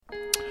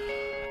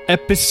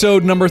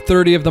Episode number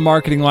 30 of the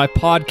Marketing Life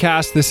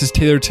podcast. This is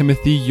Taylor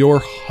Timothy, your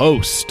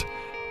host.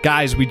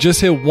 Guys, we just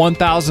hit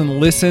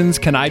 1,000 listens.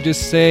 Can I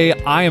just say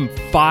I am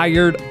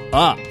fired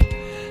up?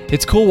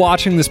 It's cool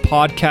watching this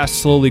podcast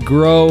slowly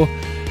grow,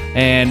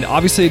 and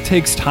obviously it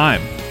takes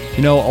time.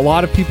 You know, a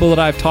lot of people that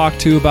I've talked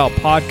to about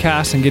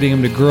podcasts and getting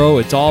them to grow,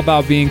 it's all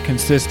about being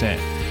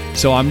consistent.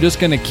 So I'm just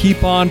going to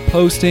keep on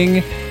posting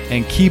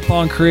and keep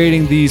on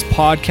creating these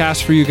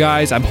podcasts for you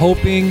guys. I'm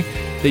hoping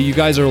that you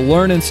guys are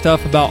learning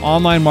stuff about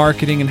online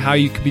marketing and how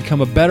you can become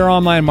a better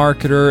online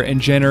marketer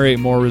and generate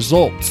more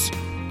results.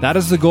 That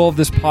is the goal of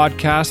this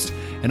podcast.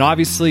 And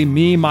obviously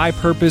my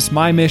purpose,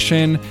 my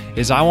mission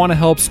is I want to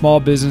help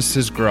small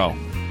businesses grow.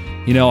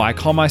 You know, I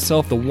call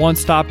myself the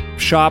one-stop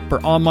shop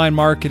for online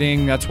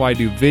marketing. That's why I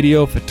do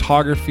video,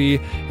 photography,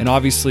 and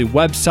obviously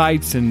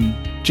websites and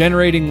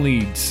generating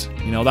leads.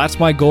 You know, that's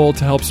my goal,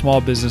 to help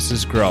small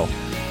businesses grow.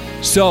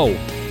 So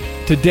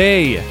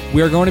today,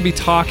 we are going to be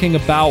talking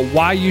about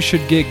why you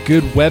should get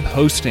good web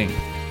hosting.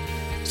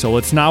 So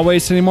let's not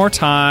waste any more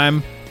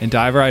time and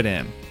dive right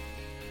in.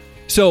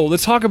 So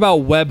let's talk about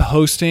web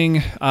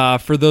hosting.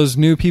 For those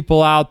new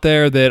people out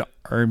there that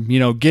are,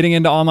 getting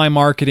into online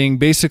marketing,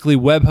 basically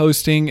web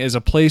hosting is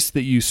a place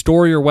that you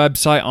store your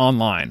website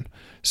online.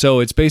 So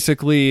it's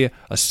basically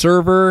a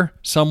server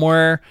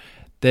somewhere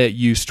that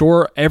you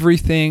store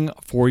everything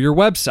for your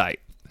website.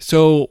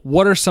 So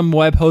what are some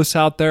web hosts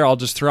out there? I'll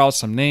just throw out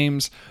some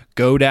names.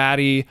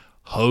 GoDaddy,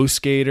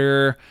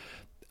 HostGator,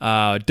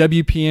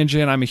 WP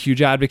Engine. I'm a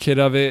huge advocate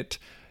of it.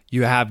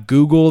 You have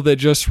Google that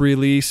just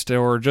released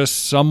or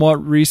just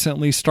somewhat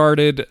recently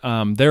started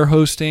their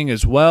hosting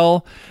as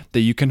well,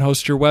 that you can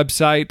host your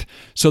website.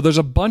 So there's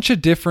a bunch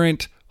of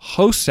different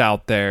hosts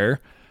out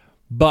there,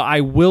 but I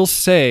will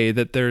say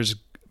that there's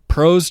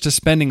pros to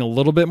spending a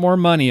little bit more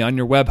money on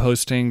your web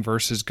hosting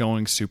versus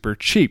going super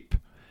cheap.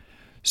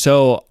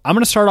 So I'm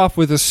going to start off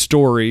with a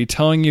story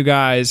telling you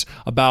guys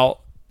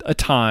about a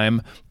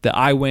time that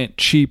I went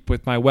cheap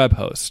with my web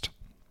host.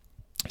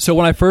 So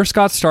when I first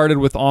got started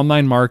with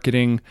online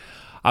marketing,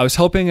 I was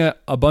helping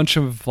a bunch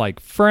of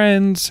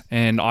friends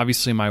and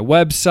obviously my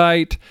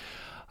website.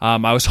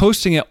 I was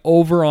hosting it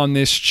over on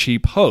this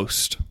cheap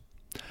host.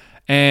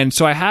 And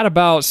so I had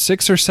about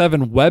 6 or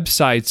 7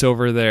 websites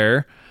over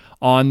there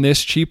on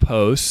this cheap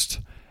host.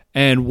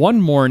 And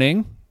one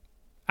morning,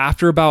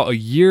 after about a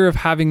year of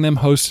having them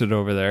hosted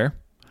over there,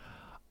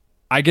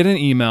 I get an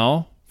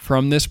email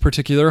from this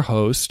particular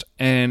host,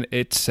 and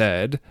it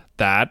said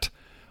that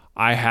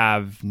I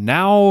have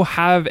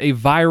a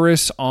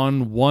virus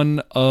on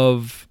one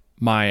of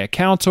my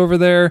accounts over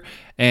there,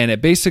 and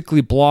it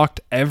basically blocked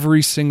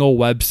every single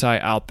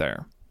website out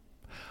there.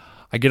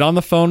 I get on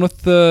the phone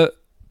with the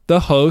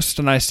host,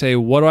 and I say,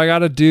 what do I got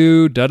to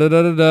do?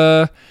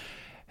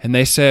 And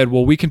they said,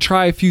 well, we can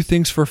try a few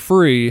things for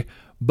free,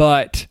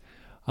 but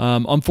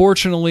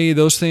unfortunately,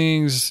 those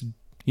things,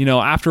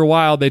 after a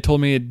while, they told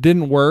me it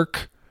didn't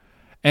work,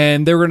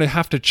 and they were going to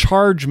have to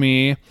charge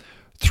me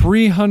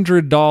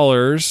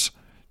 $300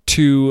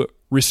 to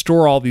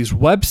restore all these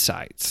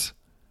websites.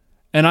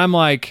 And I'm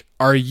like,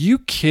 are you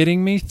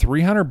kidding me?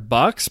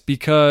 $300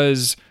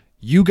 because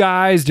you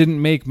guys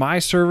didn't make my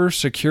server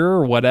secure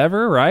or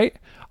whatever, right?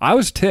 I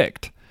was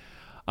ticked.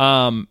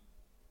 At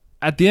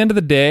the end of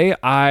the day,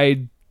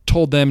 I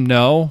told them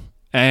no.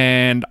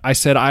 And I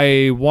said,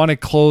 I want to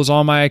close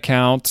all my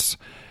accounts.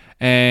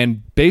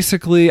 And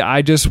basically,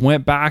 I just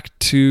went back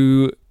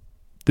to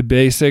the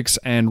basics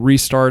and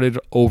restarted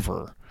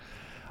over.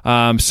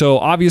 So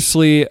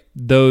obviously,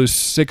 those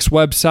 6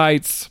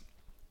 websites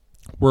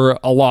were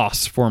a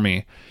loss for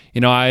me.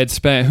 I had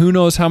spent who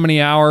knows how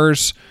many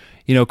hours,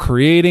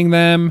 creating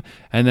them.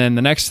 And then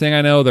the next thing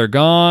I know, they're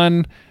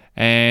gone.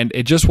 And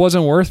it just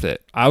wasn't worth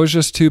it. I was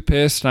just too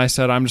pissed. And I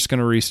said, I'm just going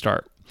to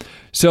restart.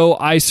 So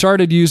I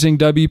started using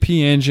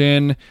WP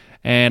Engine,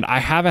 and I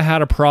haven't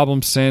had a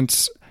problem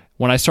since.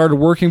 When I started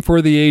working for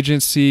the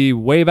agency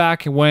way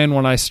back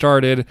when I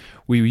started,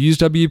 we used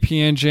WP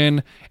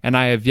Engine, and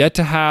I have yet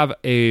to have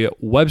a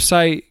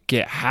website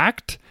get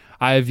hacked.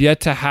 I have yet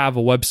to have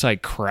a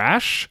website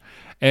crash,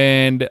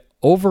 and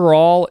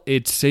overall,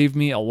 it saved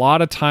me a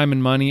lot of time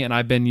and money, and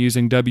I've been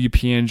using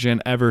WP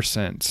Engine ever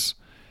since.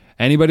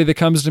 Anybody that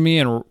comes to me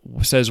and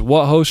says,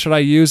 what host should I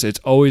use? It's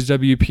always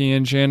WP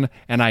Engine,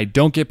 and I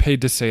don't get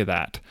paid to say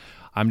that.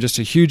 I'm just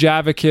a huge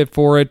advocate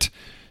for it.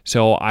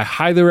 So I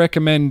highly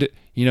recommend,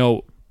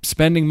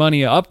 spending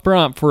money up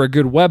front for a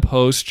good web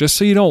host just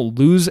so you don't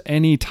lose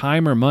any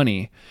time or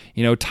money.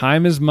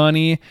 Time is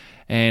money,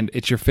 and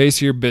it's your face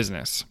of your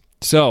business.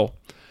 So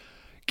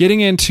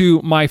getting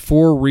into my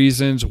 4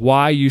 reasons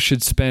why you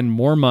should spend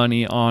more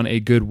money on a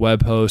good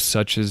web host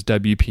such as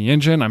WP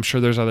Engine. I'm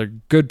sure there's other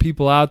good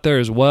people out there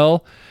as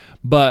well.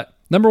 But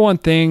number one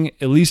thing,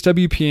 at least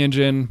WP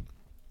Engine,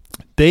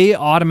 they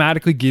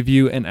automatically give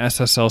you an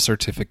SSL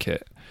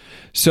certificate.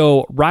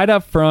 So right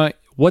up front,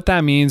 what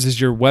that means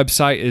is your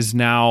website is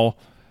now,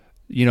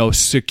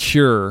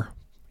 secure.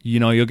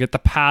 You'll get the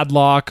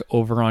padlock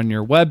over on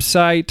your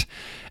website,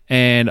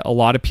 And a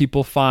lot of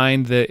people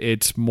find that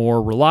it's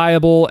more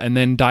reliable. And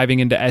then diving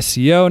into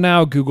SEO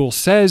now, Google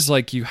says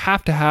like you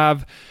have to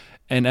have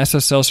an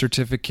SSL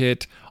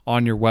certificate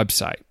on your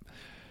website.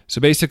 So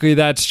basically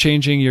that's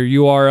changing your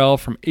URL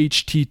from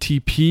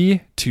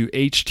HTTP to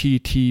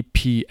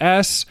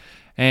HTTPS,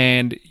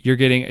 and you're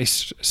getting a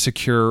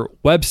secure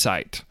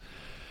website.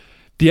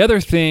 The other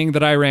thing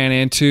that I ran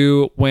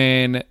into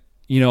when,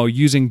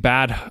 using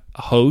bad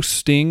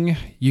hosting,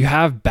 you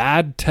have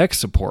bad tech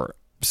support.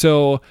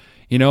 So,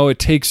 it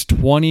takes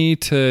 20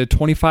 to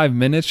 25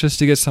 minutes just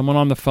to get someone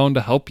on the phone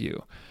to help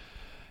you.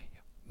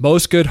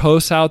 Most good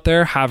hosts out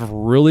there have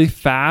really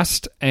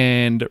fast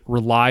and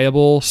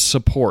reliable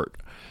support.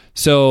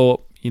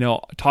 So,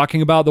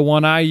 talking about the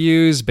one I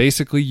use,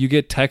 basically you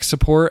get tech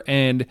support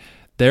and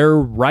they're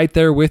right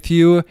there with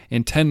you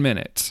in 10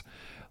 minutes.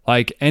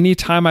 Like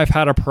anytime I've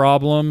had a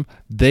problem,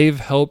 they've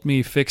helped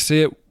me fix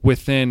it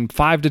within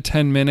 5 to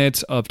 10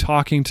 minutes of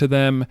talking to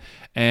them,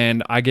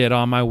 and I get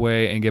on my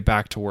way and get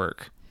back to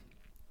work.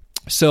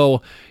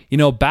 So,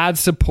 bad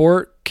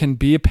support can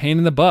be a pain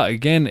in the butt.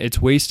 Again,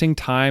 it's wasting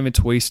time, it's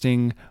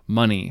wasting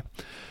money.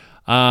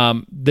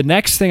 The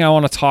next thing I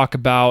want to talk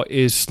about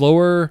is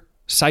slower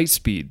site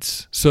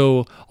speeds.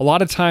 So a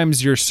lot of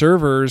times your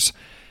servers,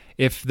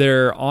 if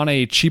they're on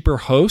a cheaper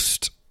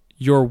host,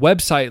 your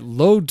website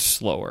loads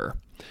slower.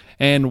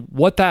 And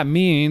what that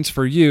means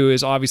for you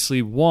is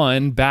obviously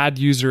one, bad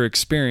user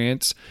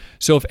experience.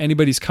 So if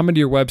anybody's coming to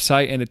your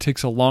website and it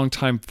takes a long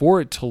time for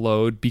it to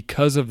load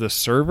because of the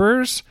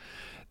servers,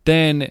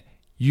 then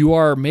you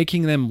are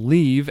making them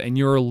leave and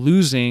you're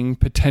losing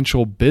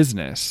potential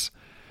business.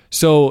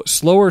 So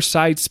slower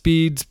site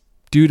speeds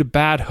due to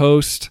bad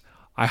host,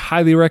 I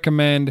highly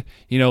recommend,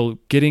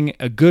 getting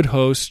a good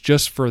host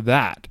just for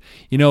that.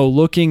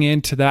 Looking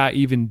into that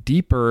even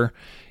deeper,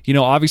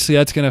 obviously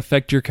that's going to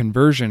affect your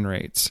conversion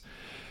rates.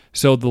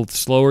 So the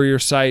slower your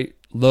site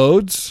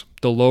loads,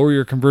 the lower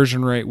your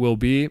conversion rate will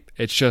be.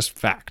 It's just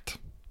fact.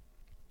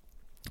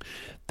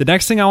 The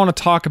next thing I want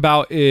to talk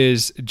about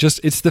is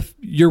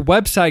your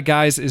website,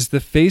 guys, is the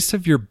face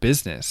of your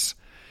business.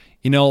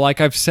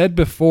 Like I've said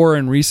before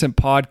in recent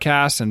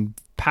podcasts and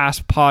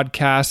past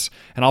podcasts,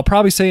 and I'll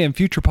probably say in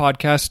future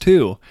podcasts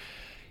too.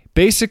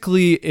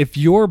 Basically, if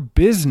your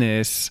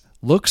business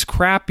looks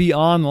crappy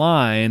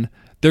online,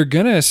 they're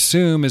going to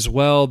assume as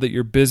well that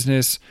your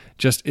business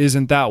just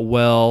isn't that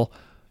well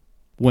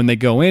when they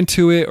go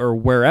into it or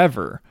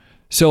wherever.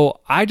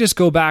 So I just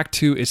go back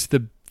to it's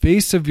the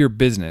face of your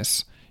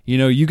business. Do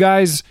you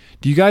guys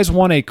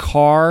want a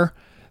car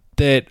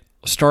that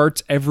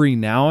starts every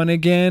now and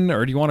again,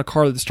 or do you want a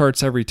car that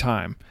starts every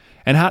time?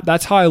 And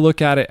that's how I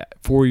look at it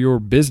for your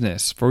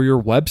business, for your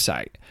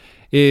website,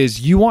 is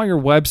you want your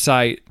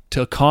website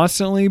to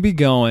constantly be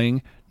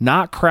going,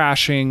 not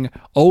crashing,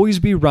 always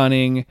be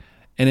running.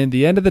 And in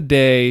the end of the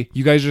day,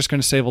 you guys are just going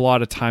to save a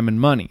lot of time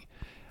and money.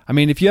 I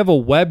mean, if you have a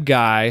web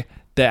guy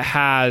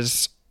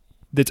that's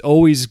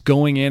always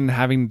going in and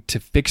having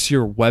to fix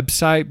your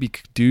website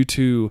due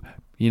to,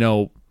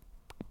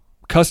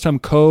 custom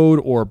code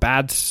or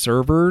bad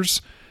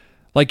servers,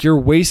 like you're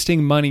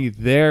wasting money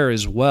there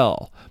as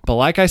well. But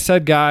like I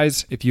said,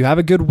 guys, if you have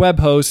a good web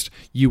host,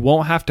 you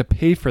won't have to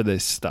pay for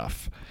this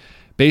stuff.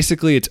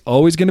 Basically, it's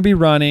always going to be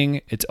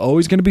running, it's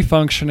always going to be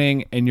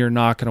functioning, and you're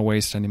not going to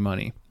waste any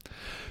money.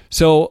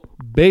 So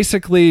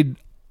basically,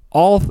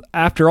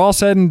 after all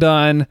said and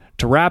done,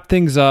 to wrap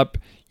things up,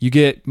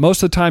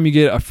 most of the time you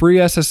get a free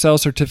SSL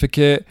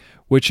certificate,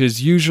 which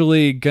is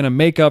usually going to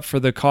make up for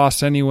the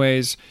cost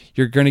anyways.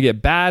 You're going to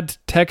get bad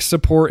tech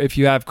support if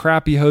you have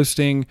crappy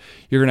hosting.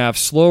 You're going to have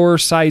slower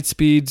site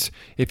speeds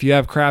if you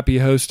have crappy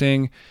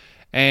hosting.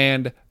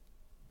 And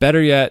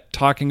better yet,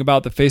 talking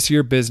about the face of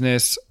your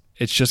business,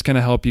 it's just going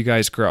to help you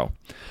guys grow.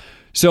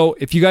 So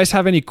if you guys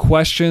have any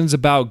questions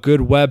about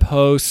good web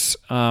hosts,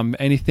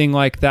 anything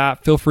like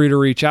that, feel free to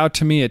reach out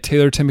to me at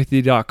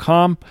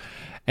taylortimothy.com.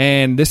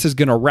 And this is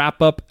going to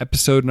wrap up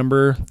episode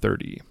number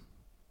 30.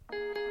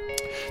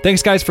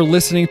 Thanks, guys, for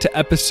listening to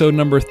episode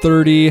number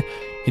 30.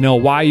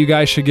 Why you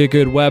guys should get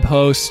good web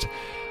host.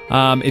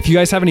 If you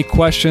guys have any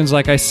questions,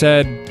 like I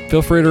said,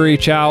 feel free to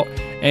reach out.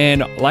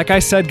 And like I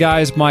said,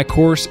 guys, my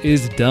course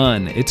is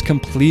done. It's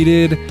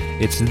completed.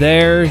 It's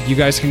there. You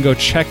guys can go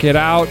check it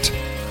out.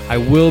 I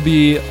will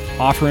be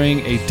offering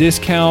a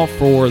discount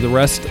for the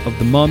rest of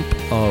the month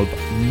of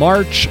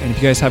March. And if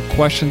you guys have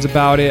questions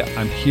about it,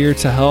 I'm here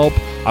to help.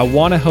 I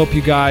want to help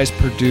you guys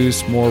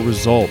produce more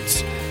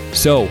results.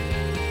 So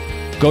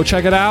go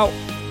check it out.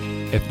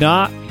 If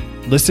not,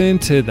 listen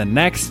to the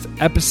next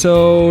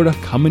episode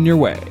coming your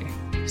way.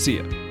 See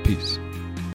ya. Peace.